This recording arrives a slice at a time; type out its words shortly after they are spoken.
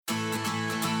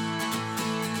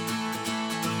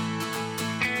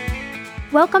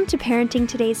Welcome to Parenting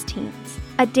Today's Teens,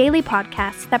 a daily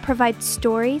podcast that provides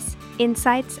stories,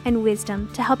 insights, and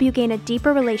wisdom to help you gain a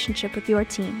deeper relationship with your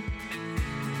teen.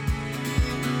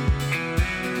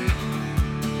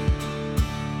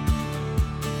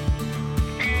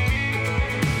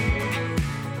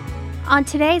 On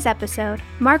today's episode,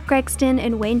 Mark Gregston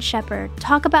and Wayne Shepherd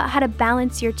talk about how to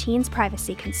balance your teen's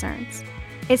privacy concerns,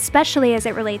 especially as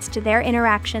it relates to their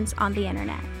interactions on the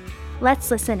internet.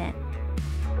 Let's listen in.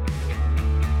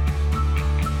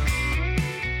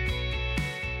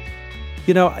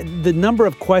 You know, the number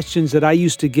of questions that I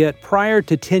used to get prior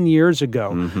to 10 years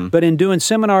ago, but in doing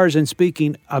seminars and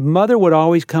speaking, a mother would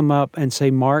always come up and say,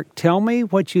 Mark, tell me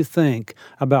what you think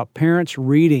about parents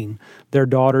reading their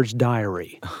daughter's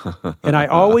diary. And I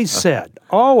always said,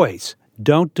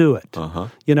 don't do it.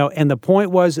 You know, and the point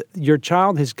was your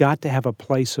child has got to have a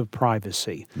place of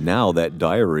privacy. Now that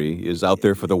diary is out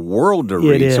there for the world to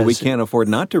read, so we can't afford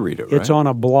not to read it, right? It's on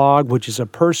a blog, which is a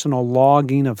personal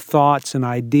logging of thoughts and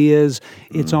ideas.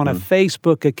 It's on a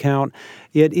Facebook account.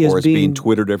 It is being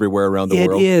Twittered everywhere around the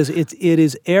world. It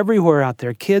is everywhere out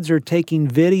there. Kids are taking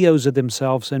videos of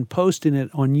themselves and posting it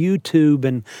on YouTube.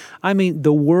 And I mean,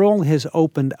 the world has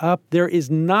opened up. There is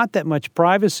not that much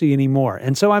privacy anymore.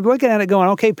 And so I'm looking at it going,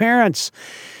 okay, parents,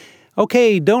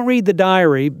 don't read the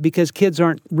diary because kids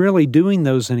aren't really doing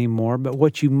those anymore. But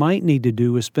what you might need to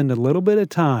do is spend a little bit of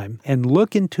time and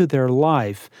look into their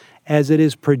life as it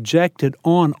is projected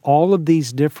on all of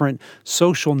these different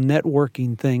social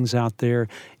networking things out there,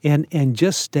 and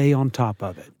just stay on top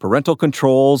of it. Parental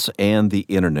controls and the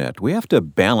internet. We have to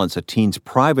balance a teen's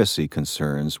privacy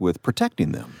concerns with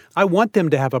protecting them. I want them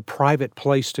to have a private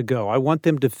place to go. I want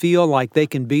them to feel like they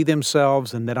can be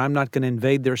themselves and that I'm not going to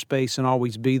invade their space and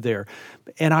always be there.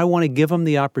 And I want to give them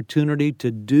the opportunity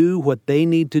to do what they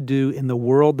need to do in the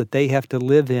world that they have to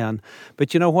live in.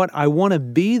 But you know what? I want to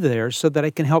be there so that I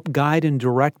can help guide and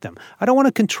direct them. I don't want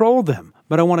to control them,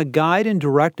 but I want to guide and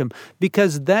direct them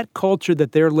because that culture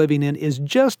that they're living in is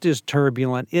just as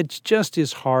turbulent. It's just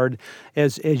as hard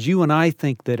as you and I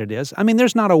think that it is. I mean,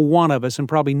 there's not a one of us, and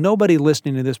probably nobody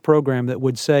listening to this program that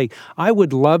would say, I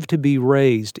would love to be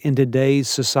raised in today's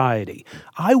society.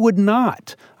 I would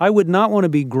not. I would not want to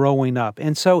be growing up.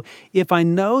 And so if I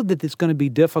know that it's going to be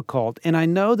difficult, and I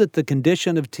know that the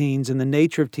condition of teens and the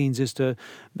nature of teens is to,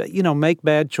 make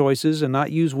bad choices and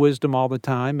not use wisdom all the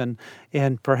time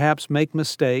and perhaps make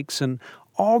mistakes and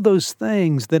all those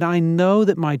things, that I know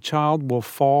that my child will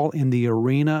fall in the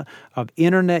arena of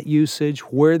internet usage,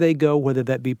 where they go, whether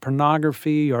that be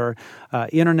pornography or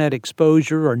internet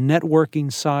exposure or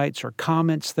networking sites or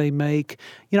comments they make.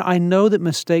 I know that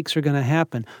mistakes are going to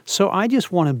happen. So I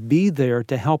just want to be there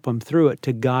to help them through it,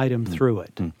 to guide them through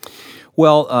it.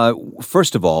 Well,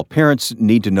 first of all, parents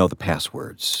need to know the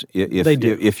passwords. They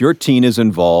do. If your teen is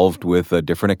involved with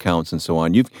different accounts and so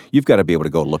on, you've got to be able to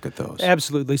go look at those.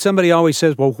 Absolutely. Somebody always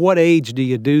says, well, what age do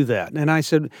you do that? And I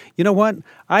said, you know what?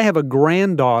 I have a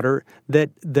granddaughter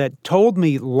that told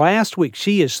me last week,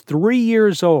 she is 3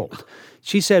 years old.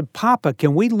 She said, Papa,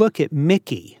 can we look at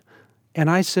Mickey? And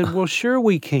I said, well, sure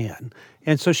we can.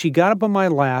 And so she got up on my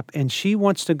lap, and she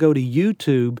wants to go to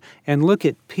YouTube and look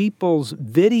at people's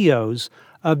videos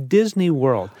of Disney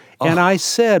World. And I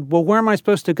said, well, where am I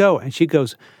supposed to go? And she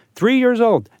goes, 3 years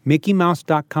old,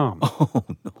 MickeyMouse.com. Oh,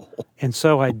 no. And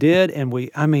so I did, and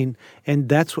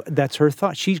that's her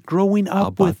thought. She's growing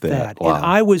up with that. Wow. And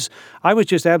I was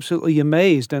just absolutely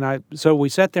amazed. And so we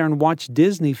sat there and watched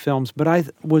Disney films, but I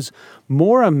was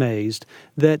more amazed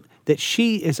that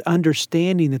she is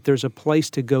understanding that there's a place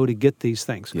to go to get these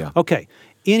things. Yeah. Okay,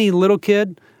 any little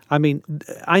kid, I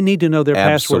need to know their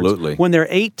passwords. Absolutely. When they're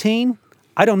 18,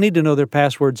 I don't need to know their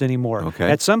passwords anymore. Okay.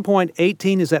 At some point,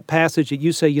 18 is that passage that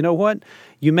you say, you know what?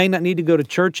 You may not need to go to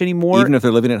church anymore. Even if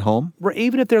they're living at home?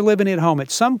 Even if they're living at home.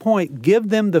 At some point, give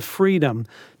them the freedom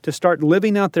to start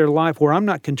living out their life where I'm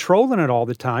not controlling it all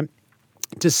the time,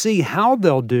 to see how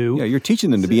they'll do. Yeah, you're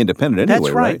teaching them to be independent anyway,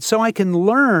 That's right? So I can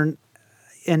learn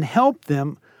and help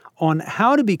them on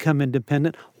how to become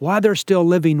independent while they're still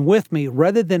living with me,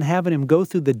 rather than having them go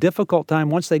through the difficult time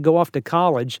once they go off to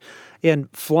college and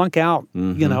flunk out,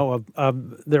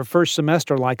 of their first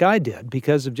semester like I did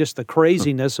because of just the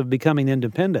craziness of becoming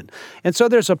independent. And so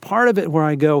there's a part of it where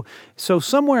I go, so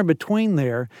somewhere between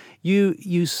there,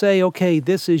 you say, okay,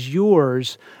 this is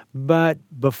yours, but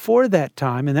before that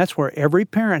time, and that's where every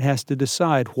parent has to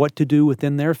decide what to do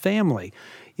within their family,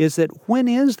 is that when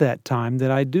is that time that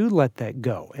I do let that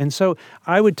go? And so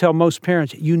I would tell most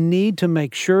parents, you need to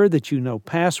make sure that you know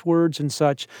passwords and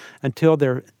such until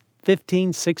they're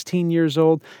 15, 16 years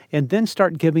old, and then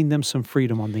start giving them some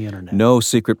freedom on the internet. No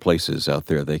secret places out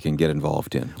there they can get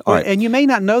involved in. All right. And you may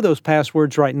not know those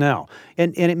passwords right now.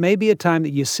 And it may be a time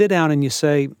that you sit down and you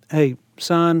say, hey,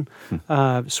 son,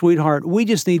 sweetheart, we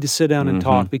just need to sit down and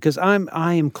talk because I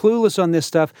am clueless on this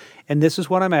stuff, and this is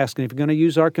what I'm asking. If you're going to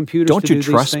use our computers Don't to do you these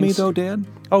trust things, me, though, Dad?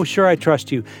 Oh, sure, I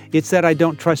trust you. It's that I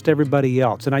don't trust everybody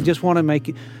else, and I just want to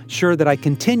make sure that I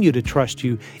continue to trust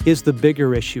you is the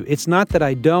bigger issue. It's not that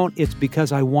I don't, it's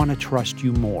because I want to trust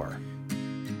you more.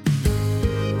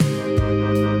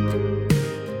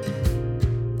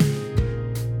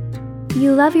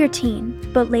 You love your teen,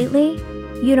 but lately,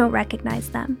 you don't recognize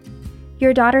them.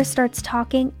 Your daughter starts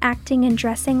talking, acting, and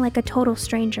dressing like a total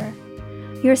stranger.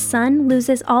 Your son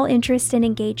loses all interest in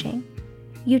engaging.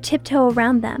 You tiptoe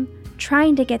around them,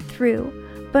 trying to get through,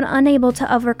 but unable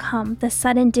to overcome the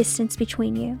sudden distance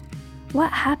between you.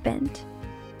 What happened?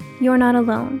 You're not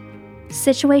alone.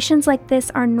 Situations like this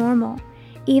are normal,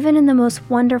 even in the most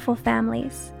wonderful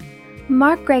families.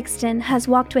 Mark Gregston has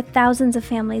walked with thousands of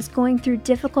families going through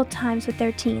difficult times with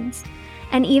their teens,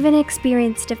 and even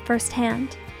experienced it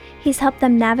firsthand. He's helped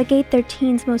them navigate their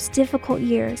teens' most difficult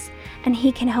years, and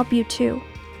he can help you too.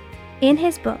 In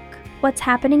his book, What's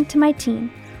Happening to My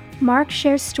Teen, Mark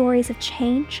shares stories of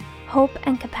change, hope,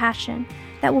 and compassion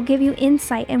that will give you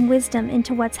insight and wisdom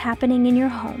into what's happening in your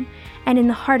home and in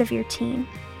the heart of your teen.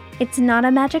 It's not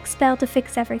a magic spell to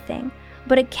fix everything,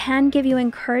 but it can give you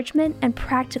encouragement and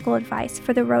practical advice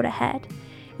for the road ahead.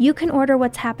 You can order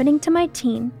What's Happening to My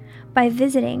Teen by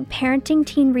visiting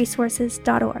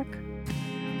parentingteenresources.org.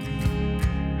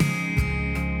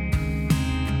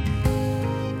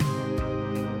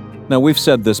 Now, we've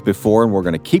said this before, and we're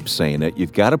going to keep saying it.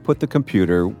 You've got to put the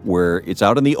computer where it's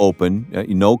out in the open,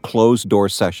 no closed-door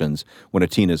sessions when a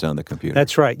teen is on the computer.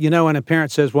 That's right. You know, when a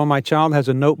parent says, well, my child has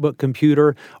a notebook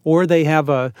computer, or they have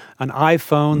an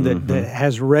iPhone that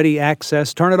has ready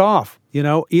access, turn it off. You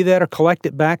know, either that or collect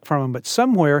it back from them. But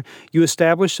somewhere you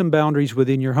establish some boundaries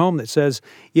within your home that says,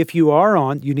 if you are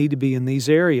on, you need to be in these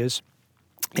areas.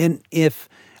 And if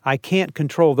I can't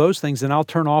control those things, then I'll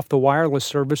turn off the wireless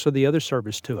service or the other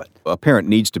service to it. A parent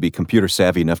needs to be computer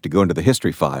savvy enough to go into the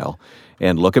history file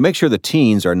and look and make sure the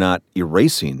teens are not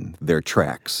erasing their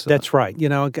tracks. That's right, you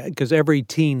know, because every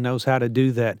teen knows how to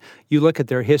do that. You look at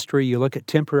their history, you look at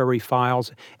temporary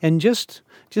files, and just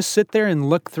sit there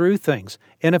and look through things.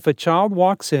 And if a child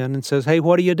walks in and says, hey,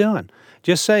 what are you doing?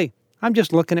 Just say, I'm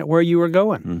just looking at where you were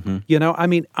going. You know, I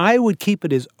mean, I would keep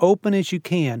it as open as you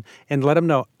can and let them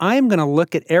know, I'm going to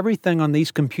look at everything on these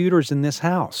computers in this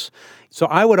house. So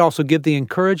I would also give the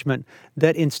encouragement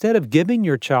that instead of giving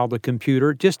your child a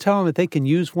computer, just tell them that they can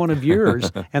use one of yours,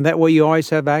 and that way you always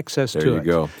have access to it. There you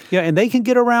go. Yeah, and they can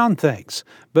get around things.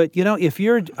 But, you know, if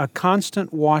you're a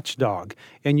constant watchdog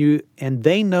and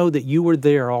they know that you were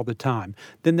there all the time,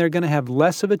 then they're going to have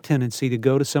less of a tendency to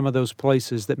go to some of those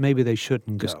places that maybe they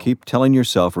shouldn't go. Just keep telling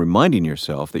yourself, reminding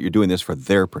yourself that you're doing this for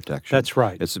their protection. That's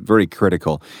right. It's very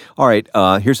critical. All right,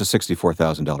 here's a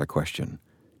 $64,000 question.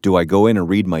 Do I go in and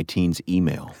read my teen's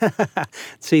email?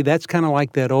 See, that's kind of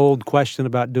like that old question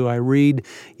about do I read,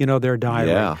 their diary.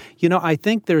 Yeah. I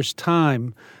think there's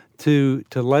time to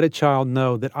let a child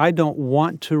know that I don't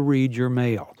want to read your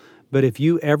mail. But if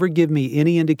you ever give me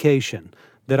any indication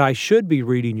that I should be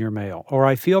reading your mail, or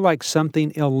I feel like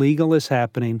something illegal is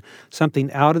happening,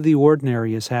 something out of the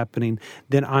ordinary is happening,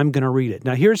 then I'm going to read it.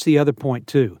 Now, here's the other point,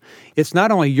 too. It's not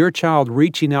only your child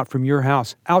reaching out from your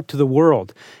house out to the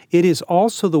world, it is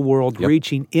also the world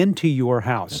reaching into your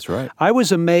house. That's right. I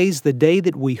was amazed the day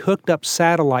that we hooked up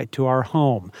satellite to our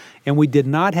home, and we did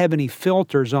not have any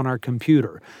filters on our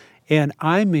computer. And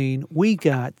I mean, we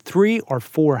got 300 or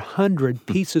 400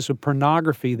 pieces of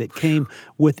pornography that came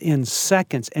within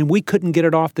seconds, and we couldn't get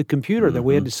it off the computer. That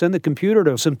we had to send the computer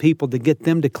to some people to get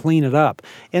them to clean it up.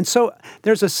 And so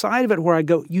there's a side of it where I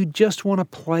go, you just want to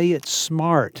play it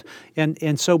smart.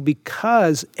 And so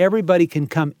because everybody can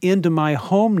come into my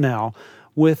home now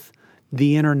with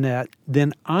the internet,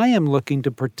 then I am looking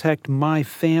to protect my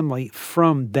family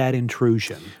from that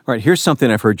intrusion. All right, here's something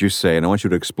I've heard you say, and I want you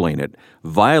to explain it.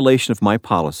 Violation of my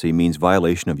policy means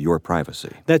violation of your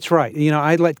privacy. That's right.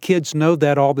 I let kids know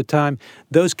that all the time.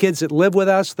 Those kids that live with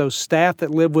us, those staff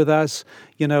that live with us,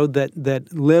 that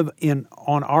live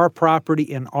on our property,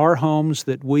 in our homes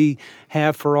that we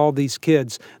have for all these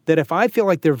kids, that if I feel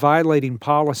like they're violating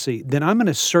policy, then I'm going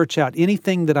to search out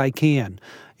anything that I can.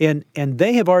 And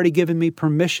they have already given me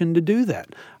permission to do that.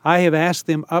 I have asked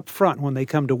them up front when they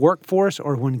come to work for us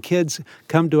or when kids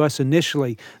come to us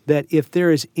initially that if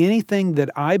there is anything that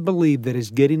I believe that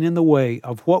is getting in the way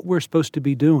of what we're supposed to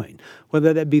be doing,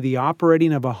 whether that be the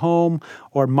operating of a home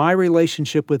or my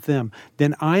relationship with them,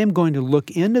 then I am going to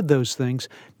look into those things,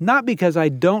 not because I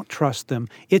don't trust them,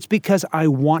 it's because I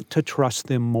want to trust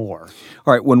them more.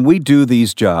 All right, when we do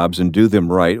these jobs and do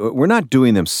them right, we're not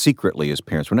doing them secretly as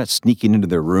parents. We're not sneaking into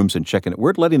their rooms and checking it.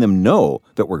 We're letting them know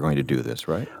that we're going to do this,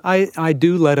 right? I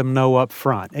do let them know up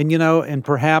front. And, and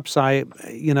perhaps I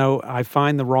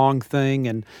find the wrong thing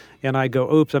and I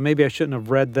go, oops, maybe I shouldn't have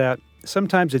read that.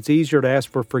 Sometimes it's easier to ask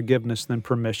for forgiveness than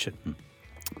permission.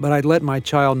 But I let my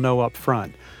child know up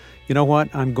front, you know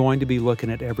what, I'm going to be looking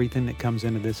at everything that comes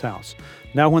into this house.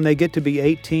 Now, when they get to be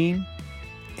 18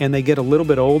 and they get a little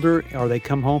bit older or they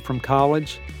come home from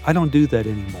college, I don't do that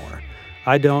anymore.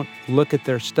 I don't look at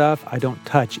their stuff. I don't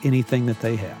touch anything that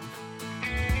they have.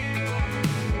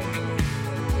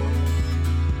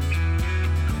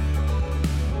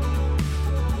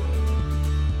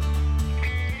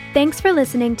 Thanks for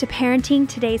listening to Parenting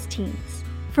Today's Teens.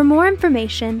 For more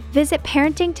information, visit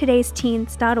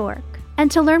parentingtodaysteens.org. And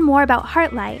to learn more about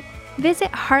Heartlight, visit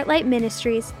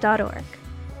heartlightministries.org.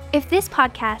 If this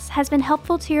podcast has been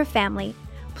helpful to your family,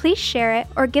 please share it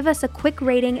or give us a quick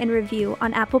rating and review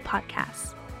on Apple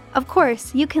Podcasts. Of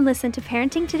course, you can listen to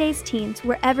Parenting Today's Teens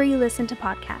wherever you listen to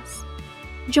podcasts.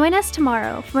 Join us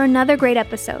tomorrow for another great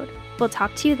episode. We'll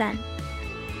talk to you then.